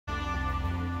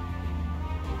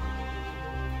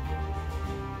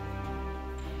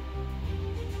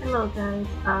Hello guys,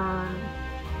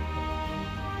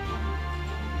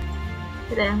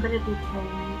 today I'm gonna be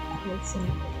playing Flight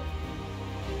Simulator.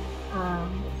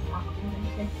 Let's talk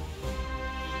about it.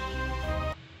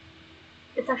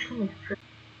 It's actually my first,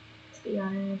 to be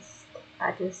honest.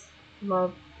 I just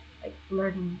love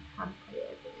learning how to play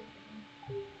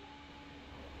everything.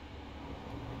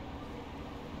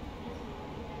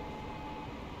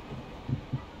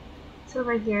 So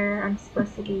right here, I'm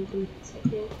supposed to be the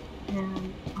ticket,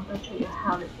 and I'm gonna show you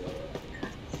how to do it.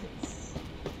 Because it's,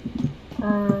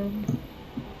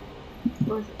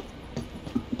 what was it?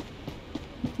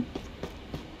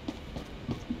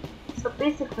 So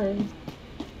basically,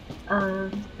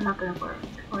 we're not gonna work,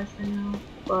 of course I know,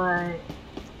 but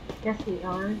yes we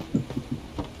are.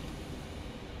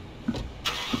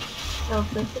 So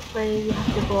basically, you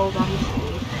have to go around the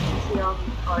street and you see all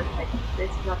these cars this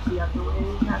is not the other way.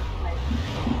 You have to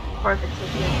park the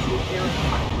ticket and see if they were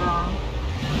parked wrong.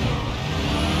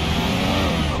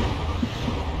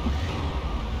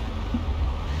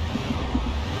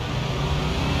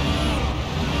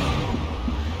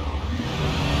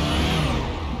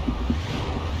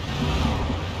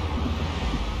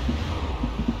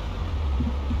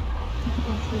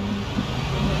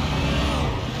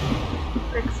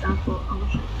 For example, I'm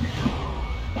gonna show you an example.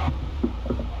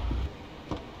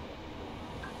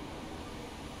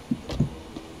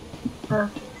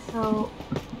 Okay, so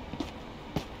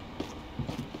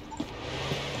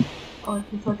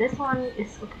so this one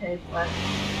is okay, but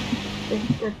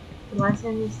if the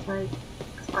license is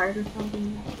expired or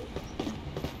something,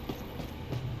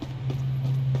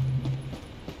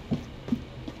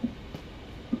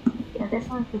 yeah, this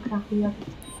one for example you have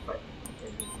to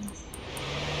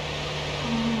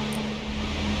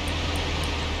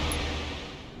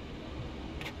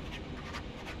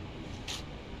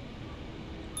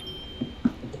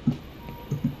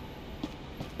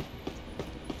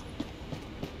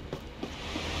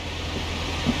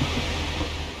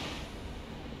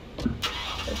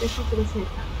this is the same.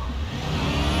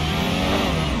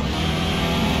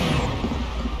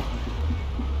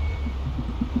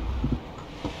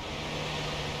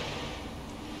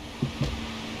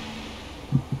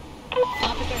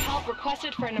 Officer, help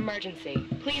requested for an emergency.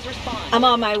 Please respond. I'm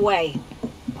on my way.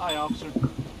 Hi, officer.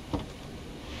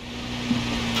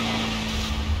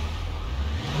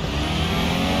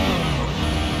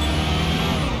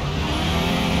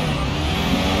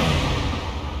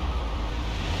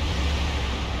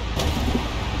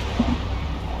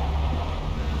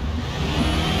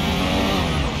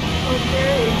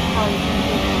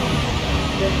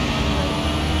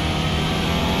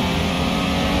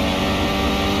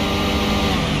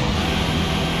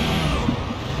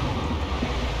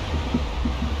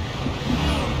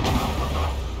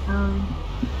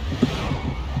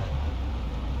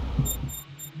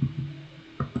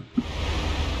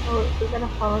 We're gonna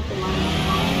follow the line.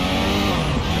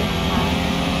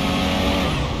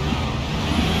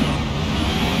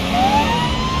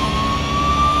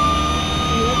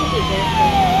 You have to be there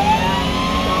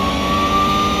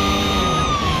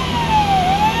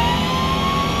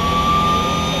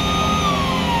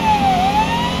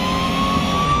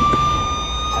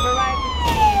I've arrived at the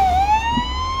scene.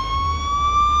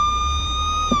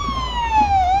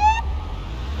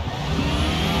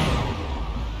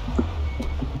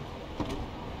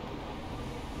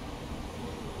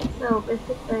 So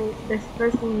basically, the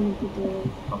first thing you need to do is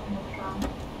open the trunk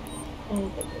and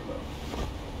get the book.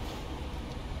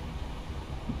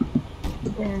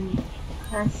 Then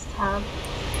press tab.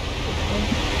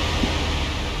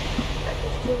 But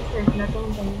since there's nothing,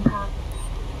 then you have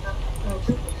so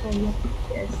basically you have to do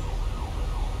this.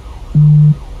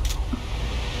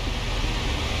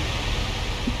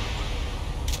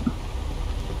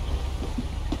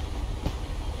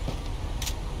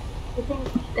 I think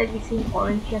that you see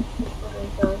orange, you have to take one of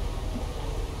those.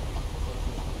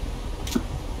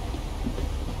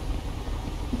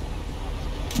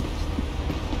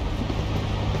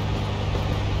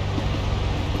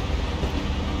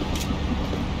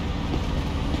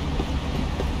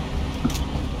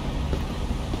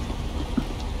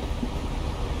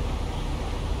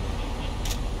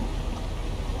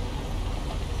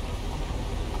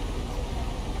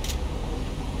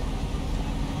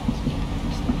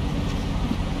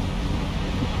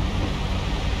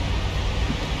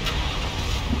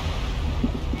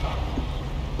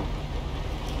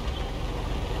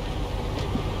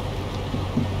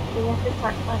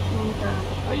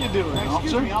 How you doing,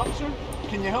 officer? Excuse me, officer.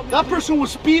 Can you help me? That person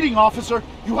was speeding, officer.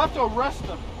 You have to arrest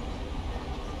them.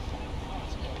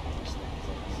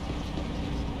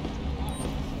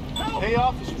 Help. Hey,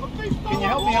 officer. Can you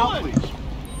help me out, please?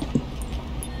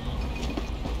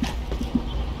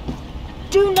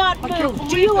 Do not move.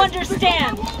 Do you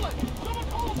understand?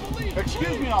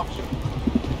 Excuse me, officer.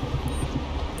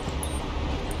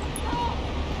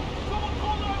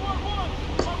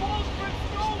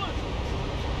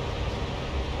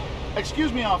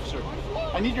 Excuse me, officer.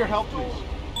 I need your help, please.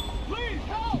 Please,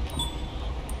 help!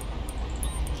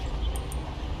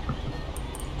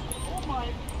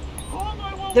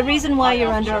 The reason why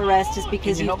you're under arrest is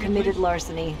because you've committed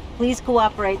larceny. Please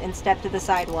cooperate and step to the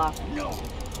sidewalk. No,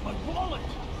 my wallet!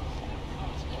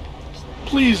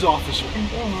 Please, officer.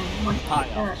 Hi,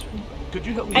 officer. Could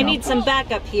you help me I out? need some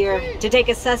backup here to take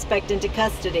a suspect into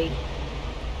custody.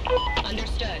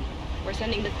 Understood. We're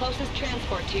sending the closest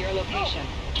transport to your location.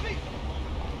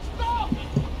 Stop!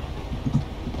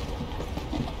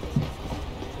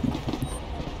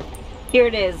 Here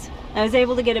it is. I was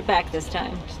able to get it back this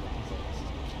time.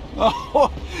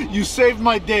 Oh, you saved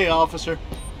my day, officer.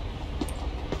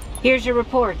 Here's your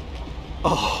report.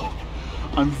 Oh,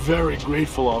 I'm very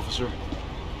grateful, officer.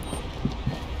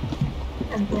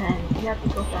 And then you have to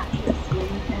go back to the scene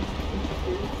and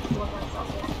introduce what that's.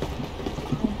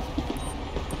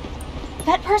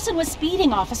 That person was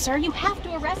speeding, officer. You have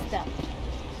to arrest them.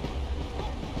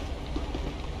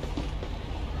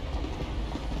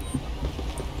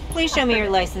 Please show me your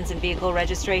license and vehicle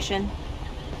registration.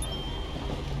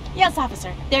 Yes,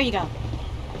 officer. There you go.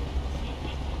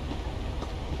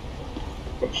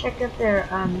 To check if their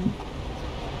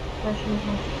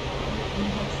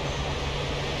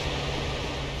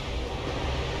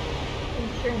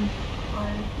insurance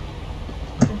card.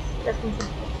 This one's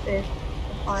just the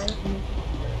 5 and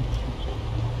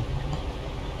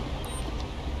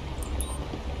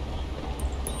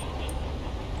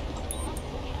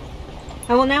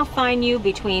I will now fine you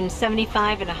between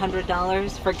 $75 and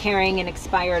 $100 for carrying an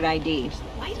expired ID.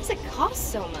 Why does it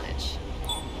cost so much?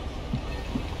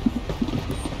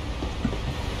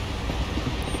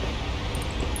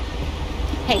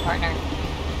 Hey, partner.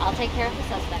 I'll take care of the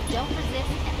suspect. Don't resist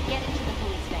and get into the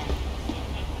police van.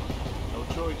 No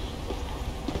choice.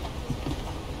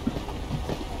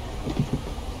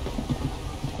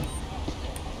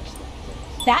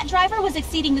 That driver was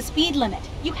exceeding the speed limit.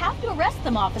 You have to arrest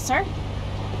them, officer.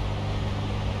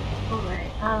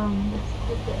 alright, let's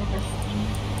take the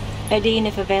everything. ID and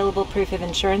if available, proof of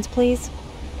insurance, please.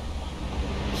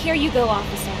 Here you go,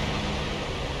 officer.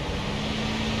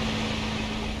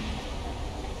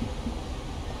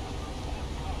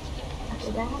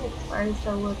 Okay, that had expired,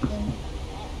 so we're good.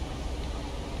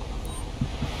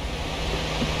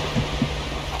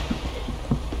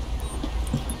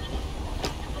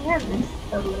 I have this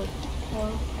a little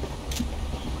so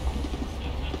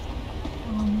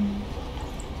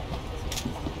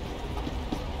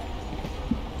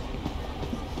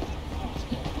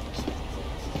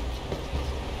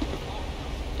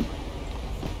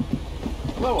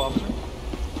Hello, officer.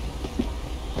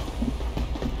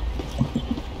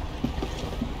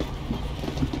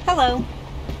 Hello.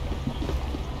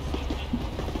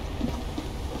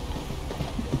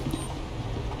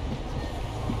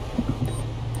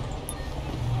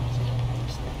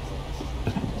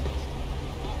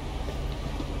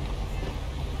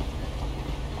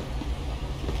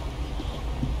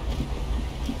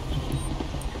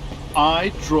 I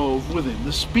drove within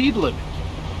the speed limit.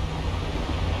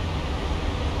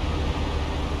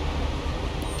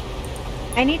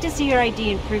 I need to see your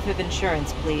ID and proof of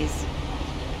insurance, please.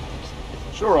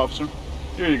 Sure, officer.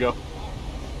 Here you go.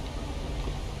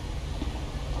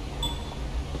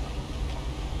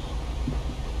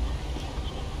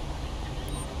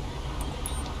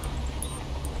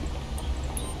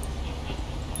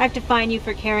 I have to fine you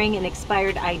for carrying an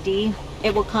expired ID.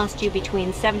 It will cost you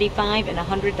between $75 and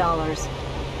 $100.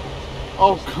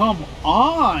 Oh, come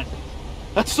on!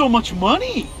 That's so much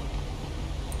money!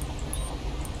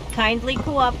 Kindly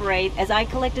cooperate as I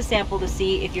collect a sample to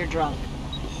see if you're drunk.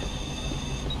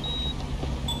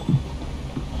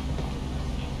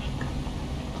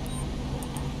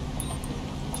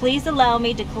 Please allow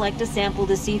me to collect a sample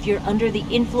to see if you're under the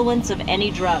influence of any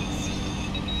drugs.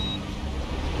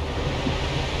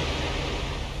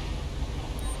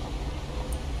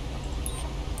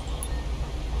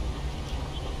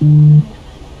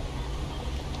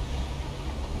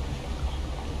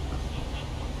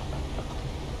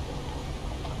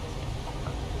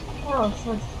 oh,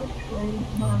 so it's literally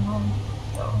normal,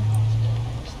 so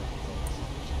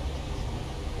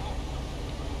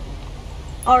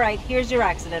All right, here's your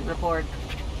accident report.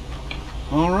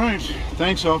 All right.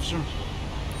 Thanks, officer.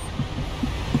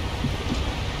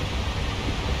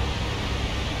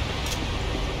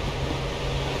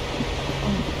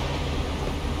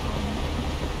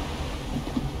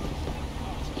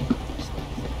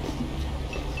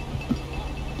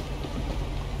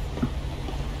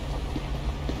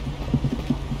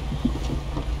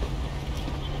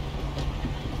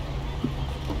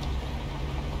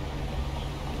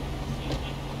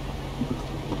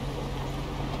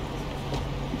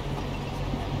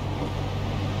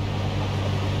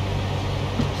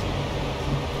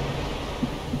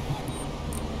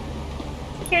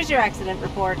 Here's your accident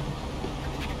report.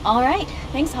 All right.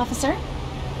 Thanks, officer.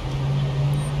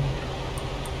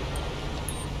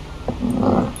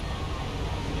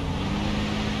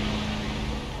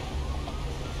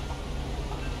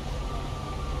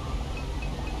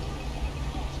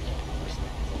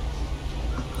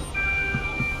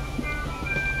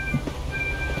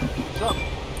 What's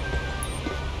up?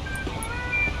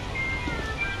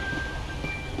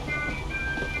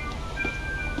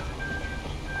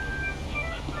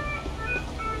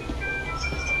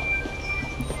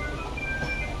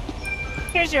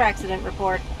 Here's your accident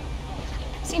report.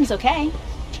 Seems okay.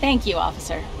 Thank you,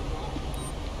 officer.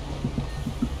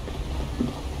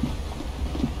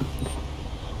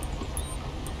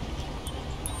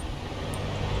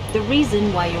 The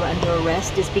reason why you're under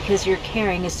arrest is because you're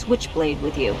carrying a switchblade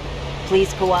with you.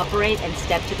 Please cooperate and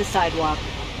step to the sidewalk.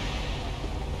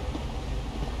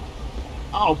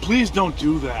 Oh, please don't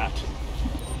do that.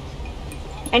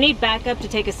 I need backup to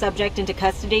take a subject into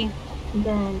custody. And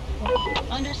then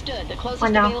Understood. The closest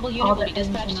find out available all unit the will be things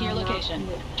dispatched to your and location.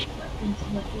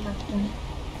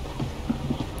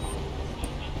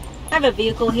 I have a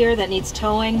vehicle here that needs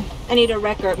towing. I need a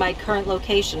wrecker at my current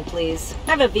location, please.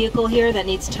 I have a vehicle here that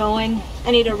needs towing.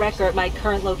 I need a wrecker at my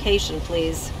current location,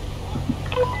 please.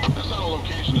 That's not a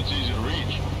location that's easy to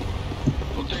reach.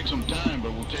 It'll take some time,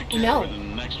 but we'll take care of it in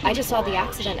the next 24 I just saw the hours.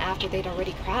 accident after they'd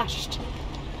already crashed.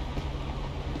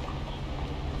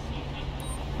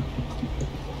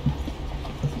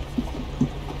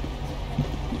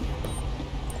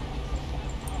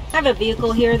 I have a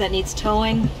vehicle here that needs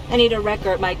towing. I need a wrecker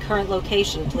at my current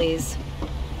location, please.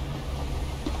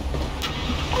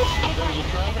 If there's a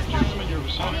traffic jam in your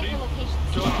vicinity,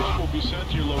 tow truck will be sent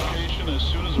to your location as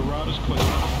soon as the route is clear.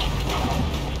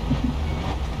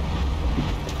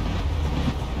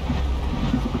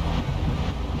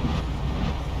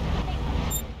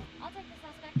 I'll take the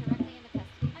suspect directly into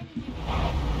custody. I need you.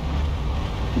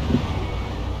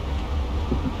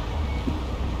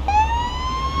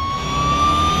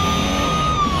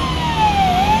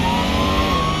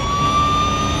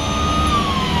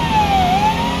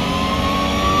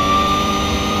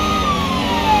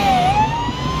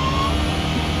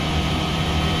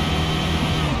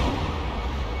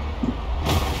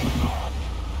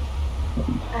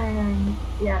 And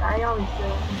yeah, I always do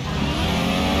it sometimes.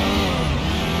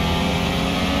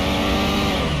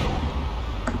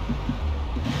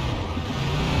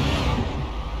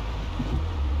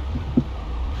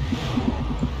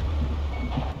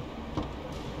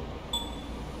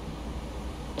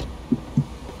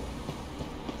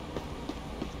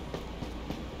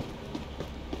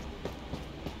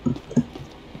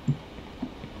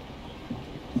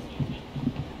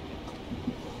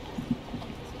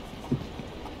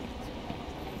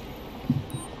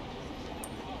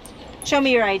 Show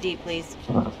me your ID, please.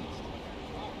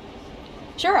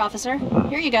 Sure, officer.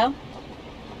 Here you go.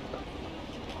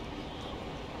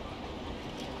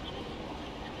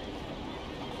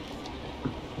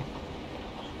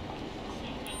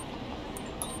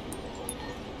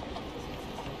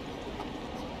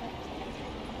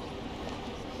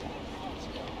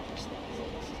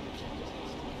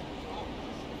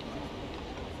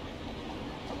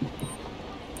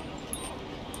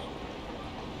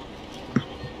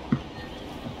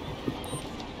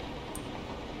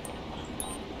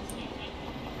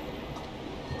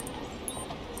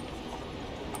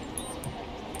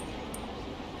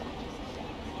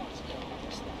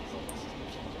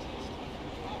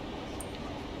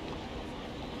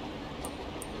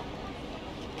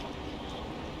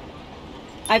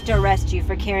 I have to arrest you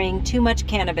for carrying too much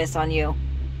cannabis on you.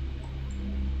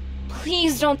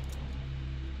 Please don't.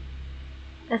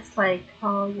 It's like,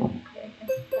 oh, you okay, I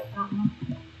guess, but,